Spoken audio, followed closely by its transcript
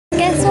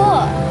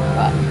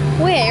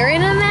We're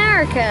in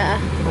America.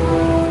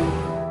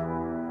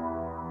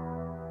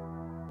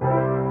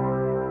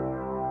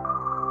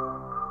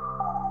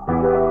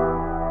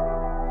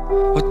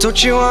 Well,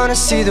 don't you wanna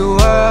see the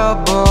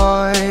world,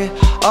 boy?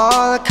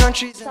 All the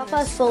countries. It's our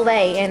first full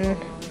day in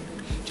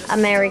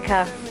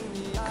America.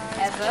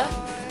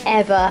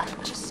 Ever.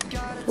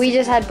 We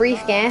just had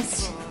brief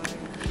guests.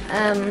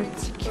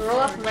 We're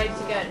all up and ready to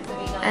go.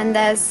 And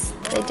they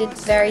did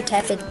very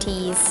tepid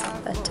teas,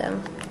 but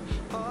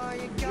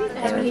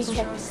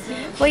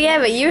well, yeah,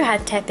 but you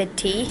had tepid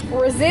tea.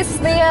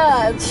 Resist the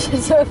urge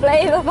to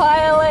play the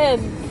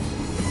violin.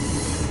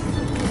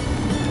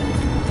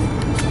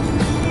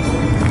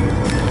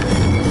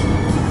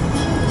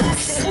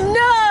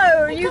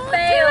 No, you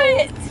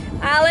failed.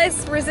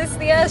 Alice, resist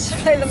the urge to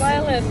play the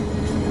violin.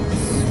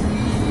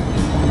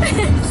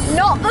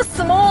 Not the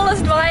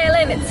smallest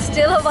violin, it's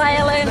still a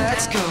violin.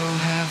 Let's go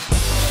have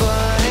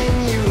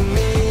fun, you,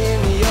 me,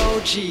 and the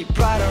OG.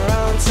 Ride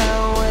around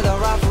town with our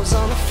rifles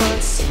on the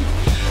front seat.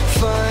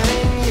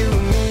 Fun, you,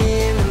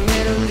 me, in the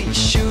Middle East.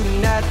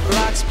 Shooting at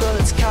rocks,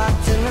 bullets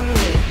cocked in the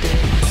midday.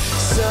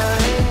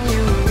 Son,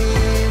 you, me,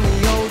 and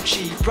the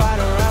OG. Ride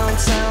around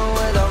town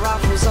with our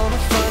rifles on the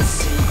front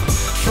seat.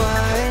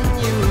 Fun,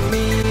 you,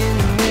 me, in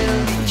the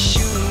Middle East.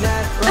 Shooting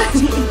at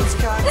rocks, bullets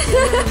cocked in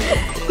the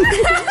midday.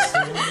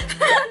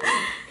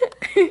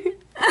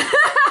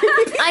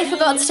 I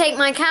forgot to take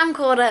my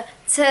camcorder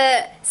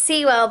to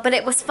SeaWorld, but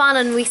it was fun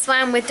and we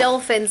swam with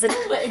dolphins. And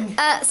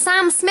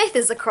Sam Smith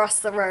is across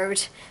the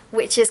road,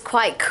 which is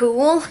quite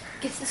cool.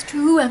 Guess it's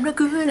true, I'm not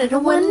good at a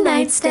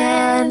one-night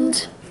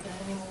stand.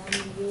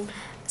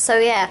 So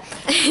yeah.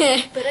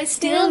 But I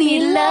still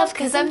need love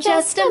because I'm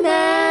just a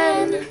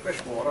man.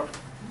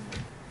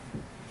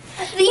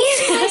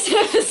 These guys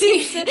never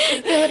seem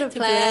to go to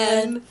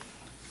plan.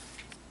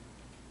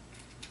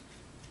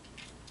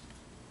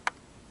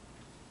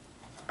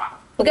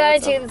 We're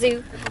going to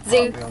the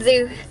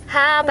zoo.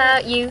 How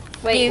about you?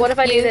 Wait, what if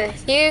I do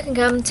this? You can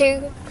come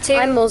too.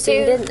 I'm more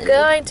zoomed in than you.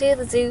 Going to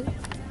the zoo.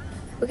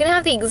 We're gonna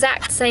have the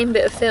exact same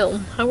bit of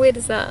film. How weird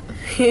is that?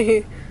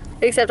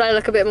 Except I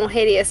look a bit more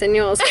hideous in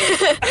yours.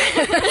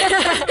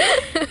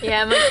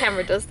 Yeah, my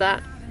camera does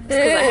that. It's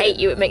because I hate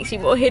you, it makes you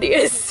more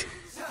hideous.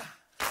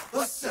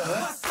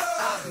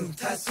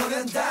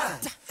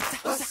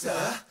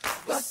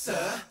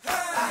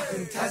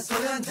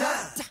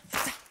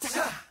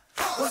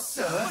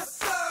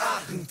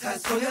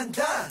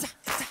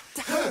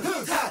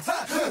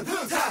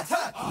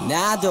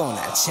 나도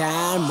날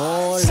잘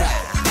몰라.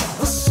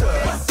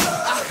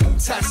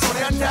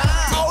 잔소리한다.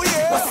 Oh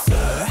yeah.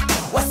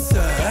 What's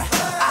up?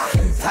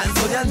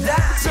 잔소리한다.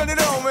 Turn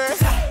it on, man.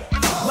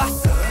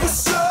 What's up?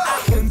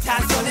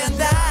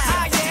 잔소리한다.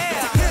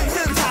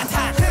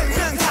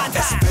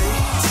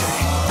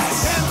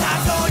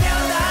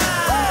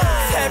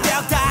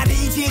 새벽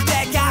다리질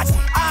때까지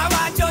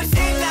완전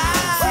신나.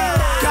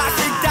 가식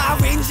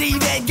따윈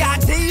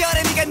집에까지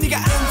여름이가 네가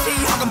음치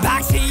혹은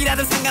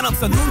박씨라도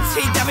상관없어.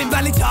 눈치 따윈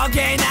빨리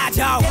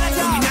정해놔줘.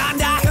 흥이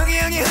난다.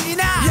 흥이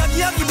나.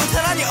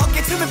 여기부터라니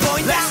어깨춤을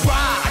보인다. Let's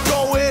ride, go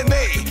with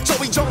me.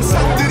 저위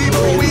정상들이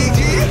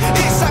보이지.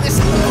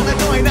 일상에서 날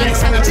너의 날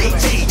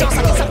이상해지지.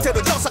 정상인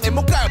상태로 정상에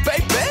못 가요,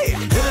 baby.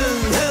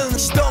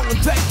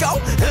 시동은 됐고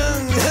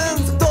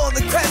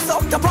속도는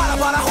쾌속. 다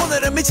봐라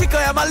오늘은 미칠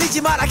거야.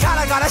 말리지 마라.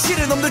 가라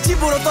싫은 놈들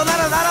집으로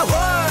떠나라.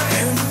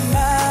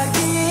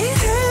 음악이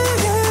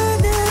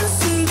흐르는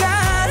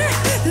순간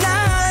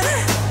난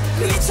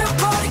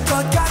미쳐버릴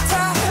것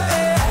같아.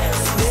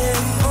 내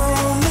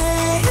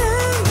몸에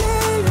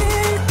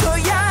흔들릴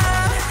거야.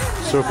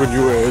 Surfing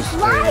US.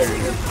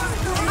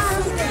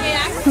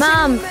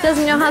 Mom,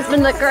 doesn't your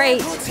husband look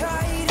great?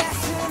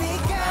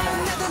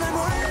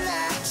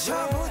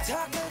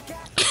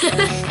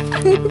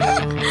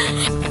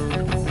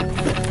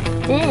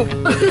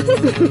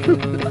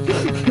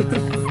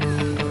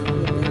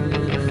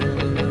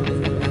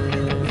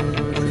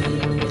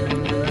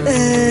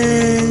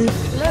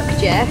 Look,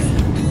 Jeff,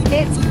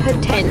 it's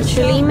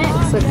potentially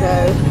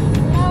Mexico.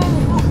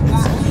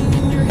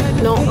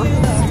 Not.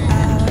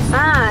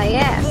 Ah,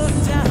 yes.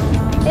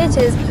 It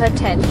is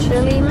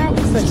potentially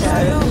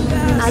Mexico.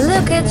 I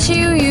look at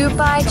you, you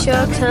bite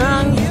your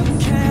tongue.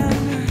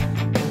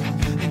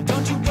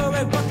 Don't you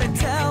worry what they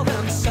tell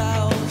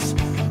themselves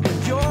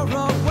when you're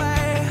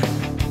away.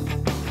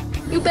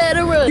 You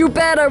better run. You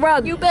better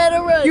run. You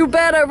better run. You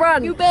better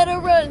run. You better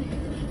run.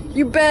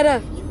 You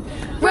better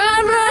run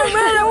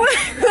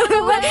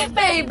away,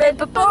 baby,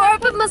 before I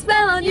put my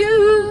spell on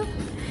you.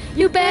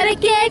 You better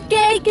get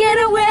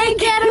away,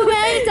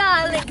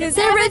 darling, 'cause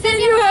everything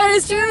you heard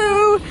is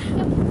true.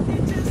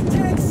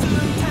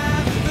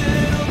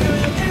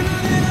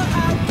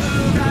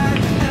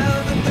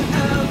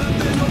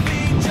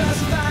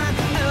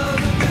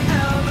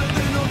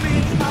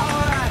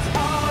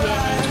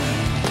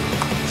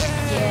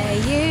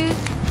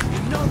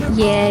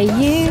 Yeah,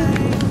 you.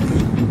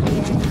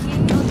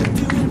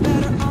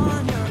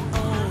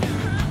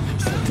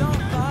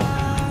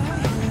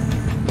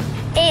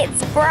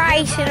 It's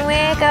bright and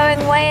we're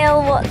going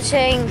whale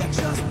watching.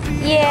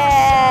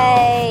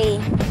 Yay!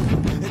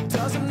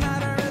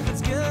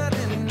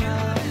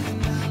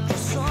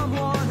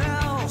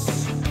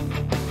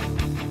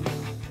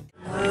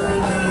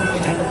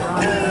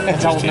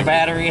 It's holding the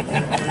battery.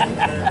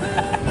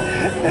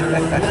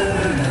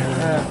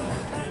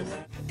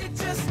 It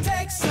just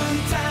takes some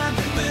time,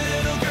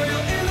 little girl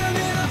in the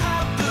middle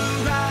of the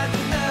ride.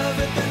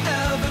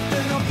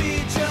 Everything will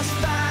be just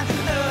fine.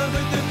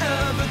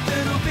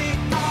 Everything will be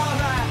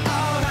alright,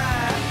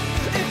 alright.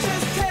 It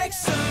just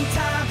takes some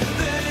time,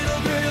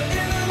 little girl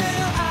in the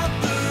middle of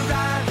the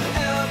ride.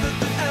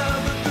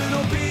 Everything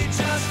will be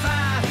just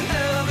fine.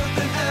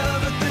 Everything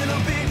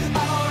will be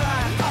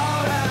alright,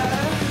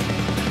 alright.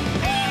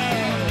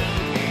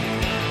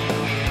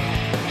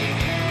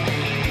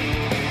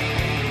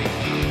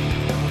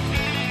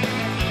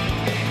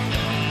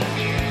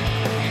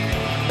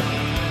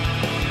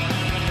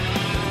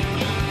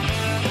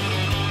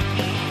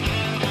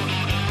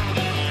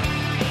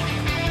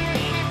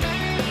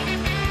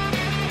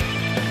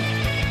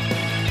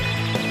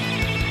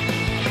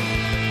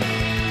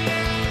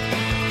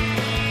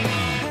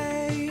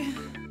 Hey,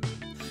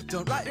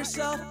 don't write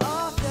yourself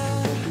off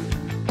yet.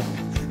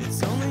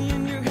 It's only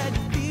in your head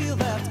you feel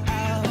left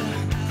out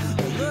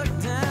or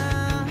looked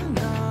down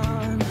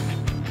on.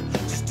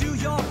 Just do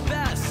your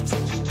best.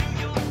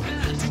 Do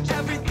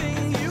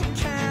everything you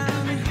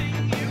can.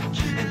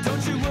 And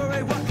don't you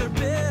worry what their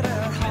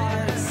bitter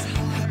hearts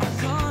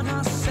are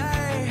gonna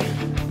say.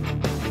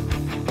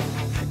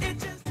 It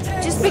just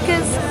takes Just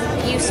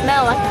because you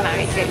smell like a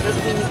married grape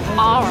doesn't mean you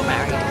are a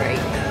married grape.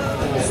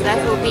 So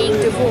therefore being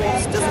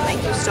divorced doesn't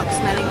make you stop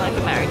smelling like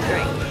a married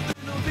grape.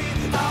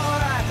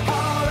 alright,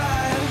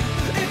 alright.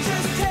 It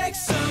just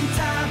takes some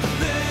time,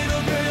 little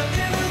girl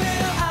in the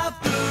middle of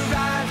the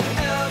ride.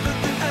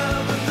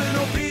 Everything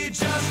will be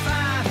just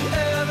fine.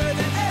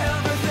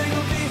 Everything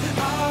will be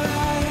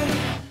alright.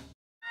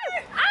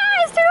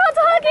 Ah, it's too hard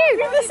to hug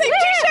you! The same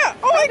t-shirt!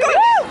 Oh my god!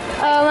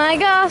 Oh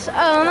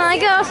my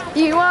gosh,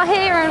 you are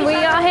here and we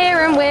are here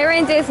and we're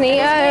in Disney.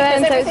 Oh,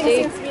 and so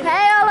cute.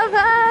 Hey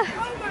Oliver!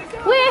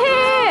 We're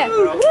here!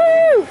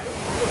 Woo!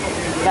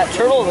 That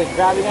turtle is like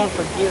grabbing on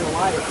for dear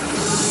life.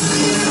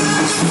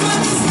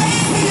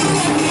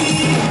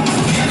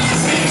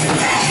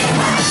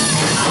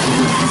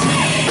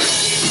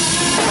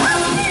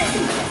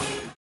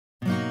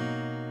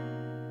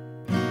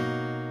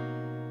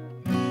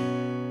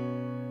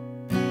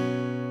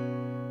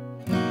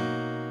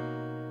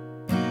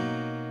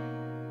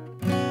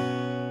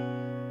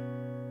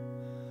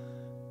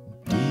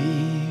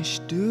 Die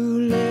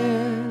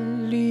Stühle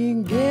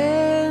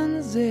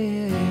liegen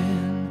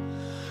sehen,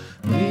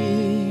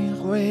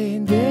 wir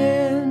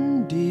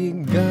reden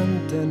die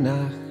ganze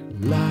Nacht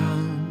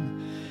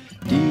lang.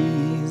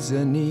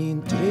 Dieser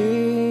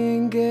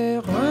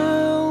niedrige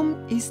Raum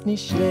ist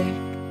nicht schlecht,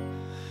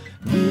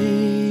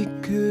 wir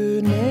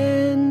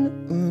können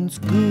uns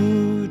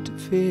gut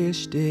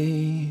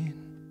verstehen.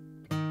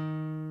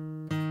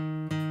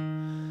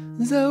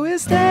 So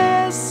ist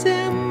es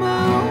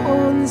immer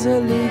unser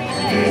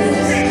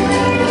Lieblings.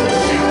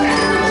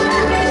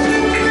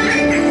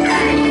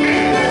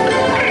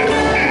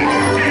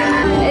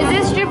 Is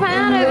this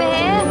Japan over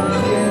here?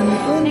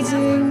 Und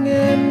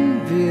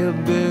singen, wir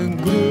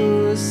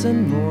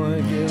begrüßen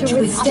morgen. To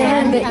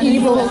withstand the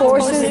evil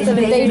forces of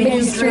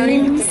invading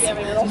streams,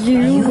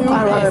 you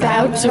are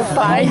about to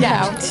find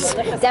out.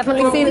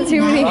 Definitely seen it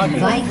too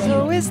many.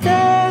 So ist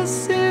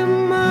es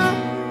immer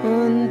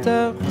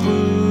unter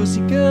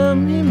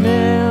rosigem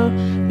Himmel,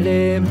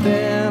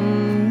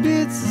 leben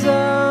wir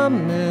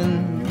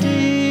zusammen,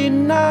 die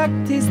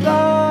Nacht ist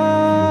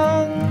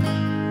lang.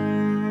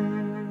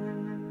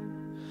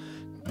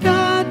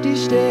 Da die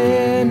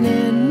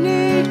Sterne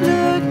nicht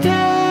leuchten,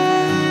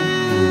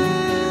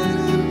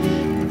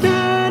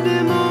 da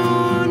der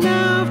Mond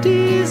auf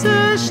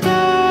diese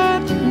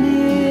Stadt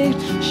nicht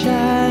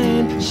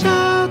scheint,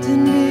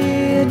 schauten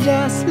wir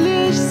das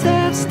Licht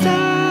selbst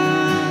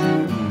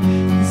an,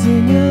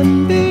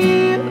 singen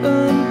wir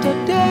unter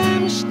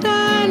dem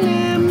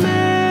Sternenhimmel.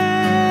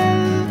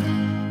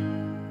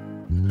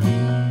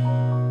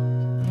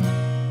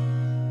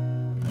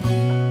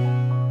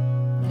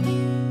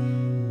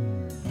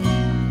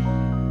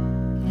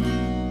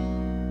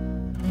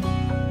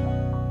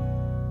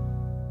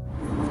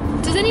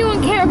 Does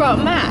anyone care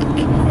about Mac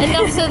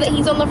enough so that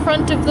he's on the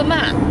front of the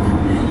map?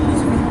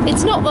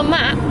 It's not the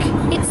Mac,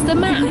 it's the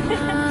map.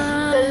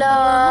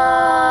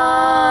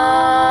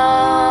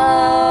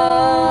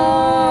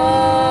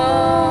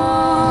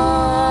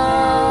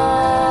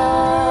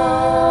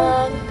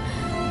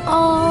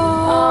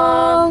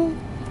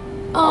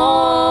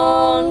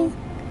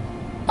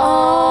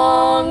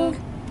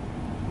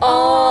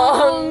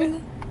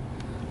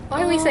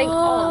 Why are we saying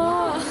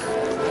on?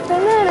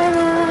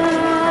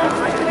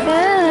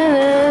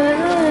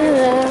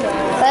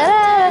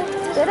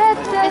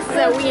 It's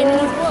the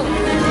wind.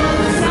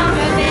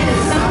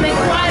 Something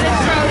quite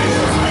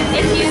atrocious.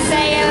 If you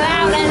say it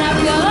loud enough,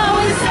 you'll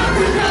always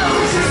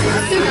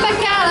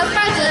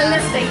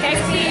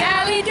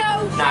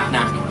supercalifragilisticexpialidocious. Knock,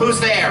 knock. Who's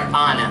there?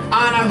 Anna.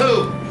 Anna who?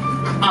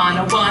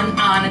 Anna 1,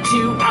 Anna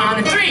 2,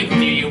 Anna 3.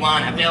 Do you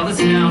want to build a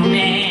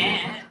snowman?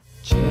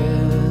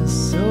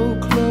 Just so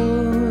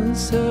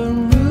close, a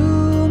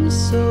room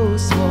so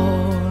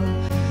small.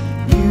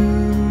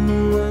 You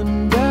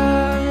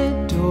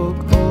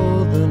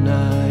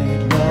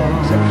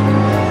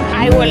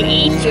I will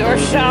eat your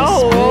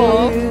soul.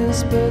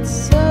 But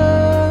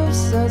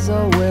serves as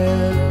a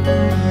well.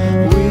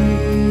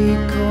 We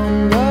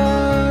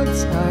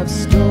comrades have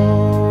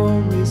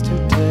stories to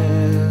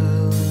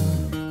tell,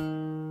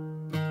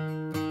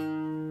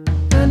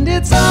 and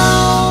it's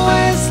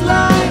always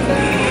like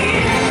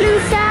that. Blue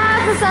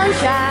skies and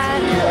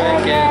sunshine.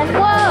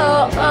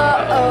 Whoa,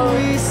 oh, oh.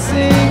 We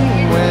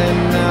sing when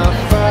our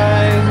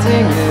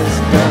fighting is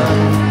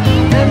done,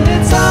 and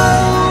it's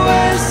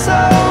always so.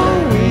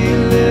 We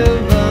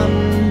live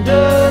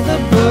under the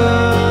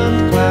burnt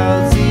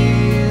clouds,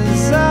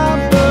 ease our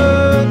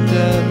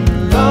burden,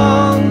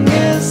 long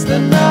is the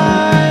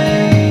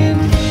night.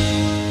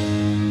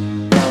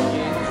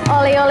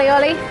 Ollie, Ollie,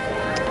 Ollie.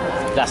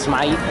 That's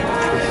mate.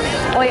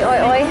 Oi, oi,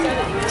 oi.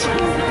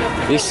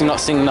 At least you're not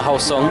singing the whole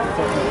song.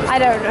 I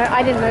don't know.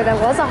 I didn't know there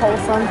was a whole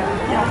song.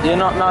 You're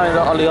not knowing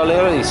the Ollie Ollie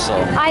Ollie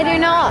song? I do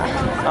not.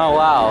 Oh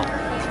wow.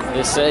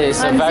 It's a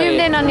I'm very...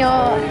 zoomed in on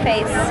your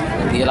face.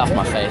 You love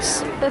my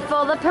face.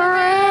 Before the parade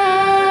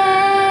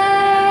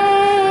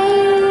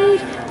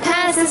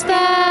passes by.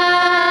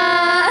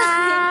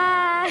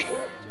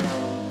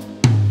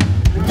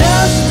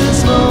 Dust and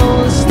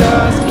smoke,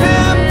 stars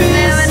can't be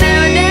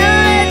seen.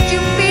 Never let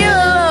you feel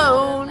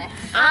alone.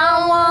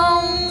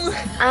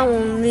 I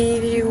won't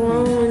leave you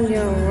on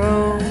your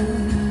own.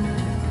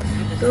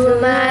 Who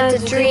am I to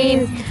dream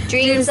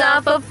dreams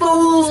are for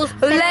fools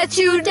who let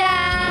you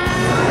down?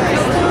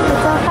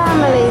 It's our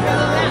family.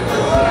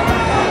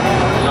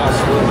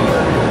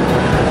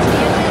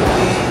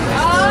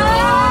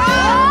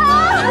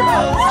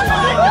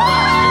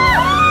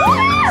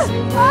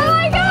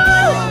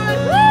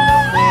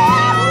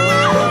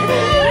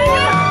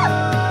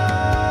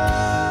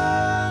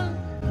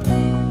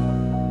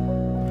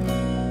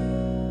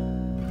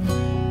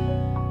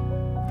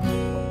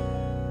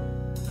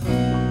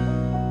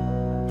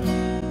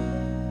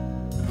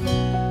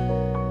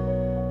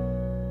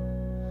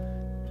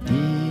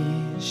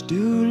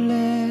 Du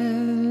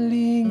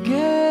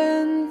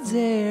liegen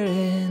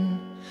therein,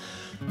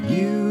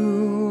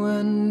 you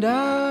and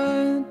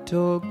I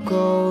talk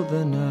all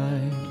the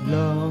night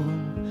long.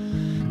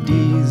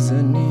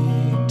 Diese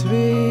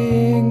niedrige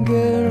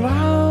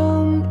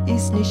Raum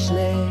ist nicht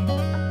schlecht.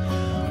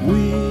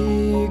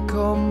 We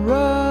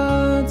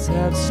comrades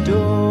have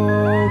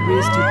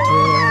stories to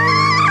tell.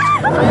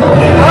 I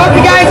hope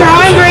you guys are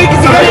hungry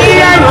because you're gonna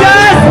eat our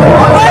dust!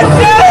 Let's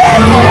do it!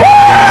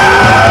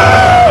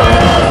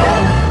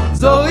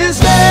 So is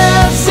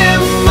there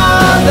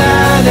simmer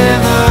than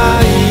in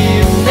our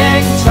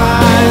evening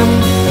time?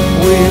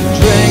 We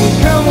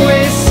drink and we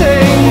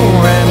sing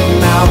when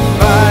our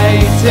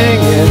fighting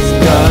is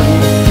done.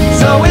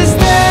 So is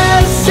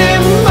there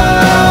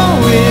simmer?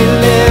 We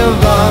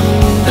live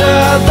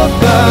under the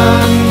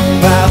burn.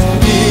 Past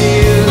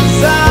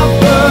years our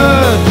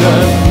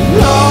burden,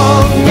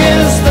 long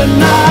is the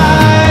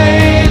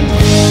night.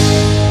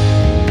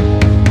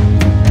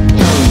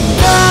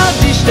 Da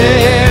die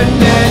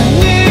Sterne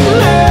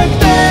look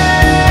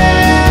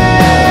down.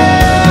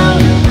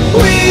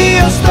 We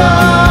are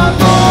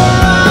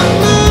starborn on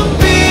the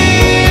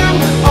beam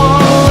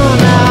on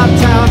our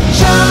town.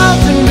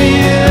 Shouting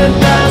wir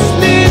das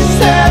nicht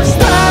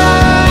selbst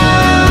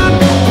an.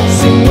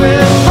 Sing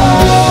with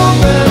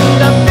hope and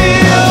the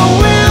fear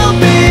will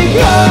be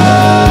gone.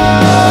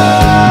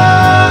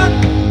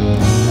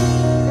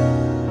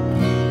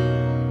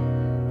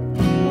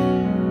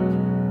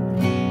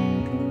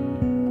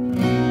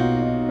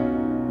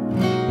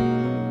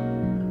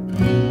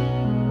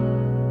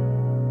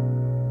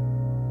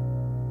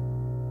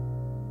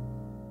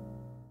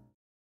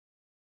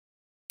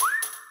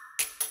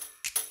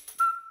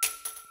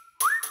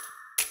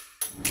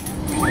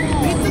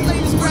 Meet the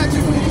latest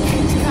graduate of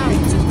King's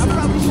College. I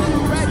probably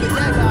shouldn't brag, but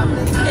that guy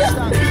makes me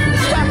stop. The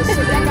scholar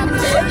said I got the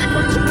same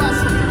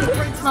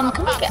virtuosity. Mom,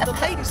 can we get a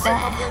pet there?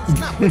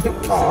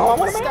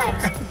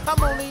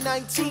 I'm only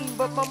 19,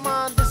 but my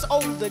mind is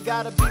older.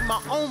 Gotta be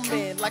my own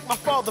man, like my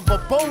father,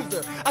 but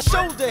bolder. I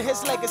shoulder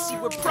his legacy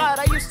with pride.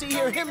 I used to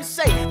hear him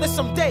say that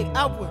someday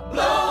I would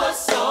blow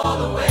us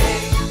all away.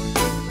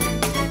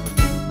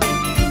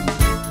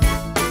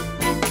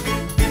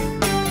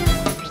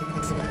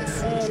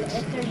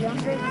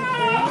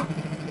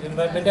 You didn't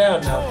let me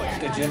down now,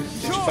 did you?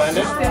 Did you find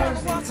it?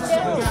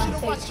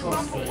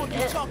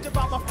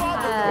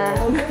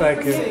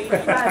 Thank you.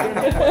 I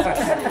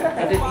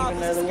didn't even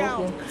know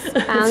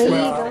there was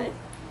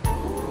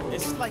one.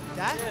 It's like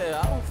that?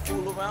 Yeah, I don't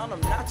fool around.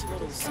 I'm not your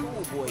little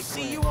schoolboy.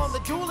 See you on the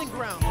dueling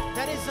ground.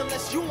 That is,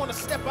 unless you want to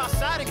step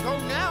outside and go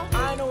now.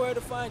 I know where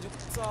to find you.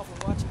 It's off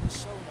and watching the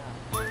show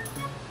now.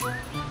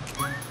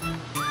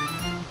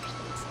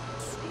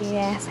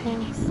 Yes,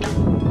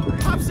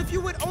 Pops, if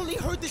you had only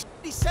heard the shit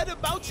he said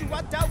about you,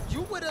 I doubt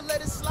you would have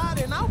let it slide,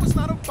 and I was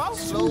not about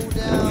to. Slow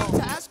down.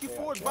 To ask you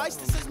for advice,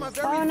 this is my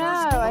very Oh no,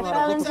 I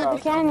fell into the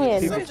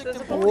canyon.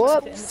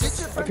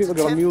 Whoops. Like people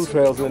go on mule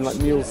trails and then like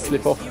mules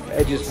slip off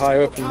edges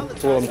higher up and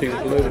fall on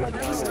people's balloons.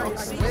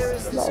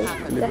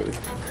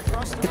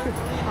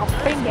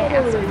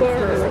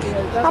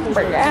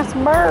 Big ass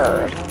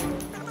bird.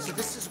 So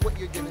this is what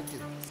you're gonna do.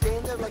 Stand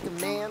like a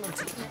man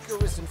until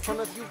Eager is in front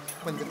of you.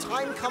 When the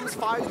time comes,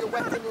 fire your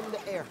weapon in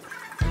the air.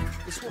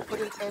 This will put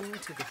an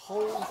end to the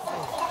whole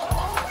thing.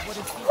 What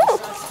if he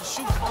decides to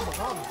shoot? I'm a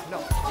gun. No,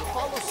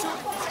 follow suit.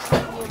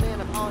 Treat me a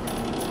man of honor.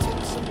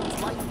 Take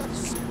someone's life, that's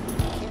a secret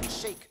you can't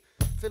shake.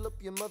 Philip,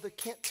 your mother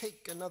can't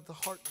take another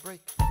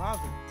heartbreak.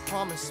 Father,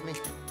 promise me,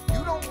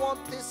 you don't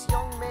want this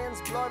young man's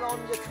blood on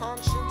your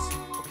conscience.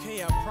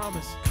 Okay, I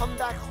promise. Come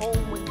back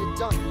home when you're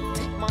done.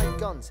 Take my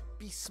guns.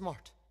 Be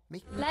smart.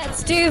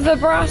 Let's do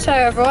vibrato,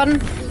 everyone.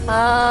 Don't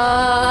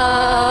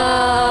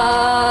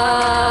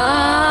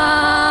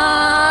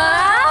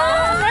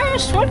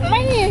mess with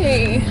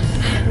me.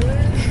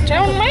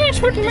 Don't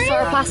mess with me.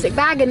 Saw a plastic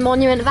bag in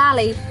Monument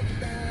Valley.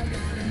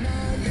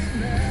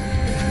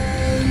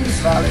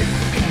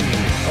 Valley.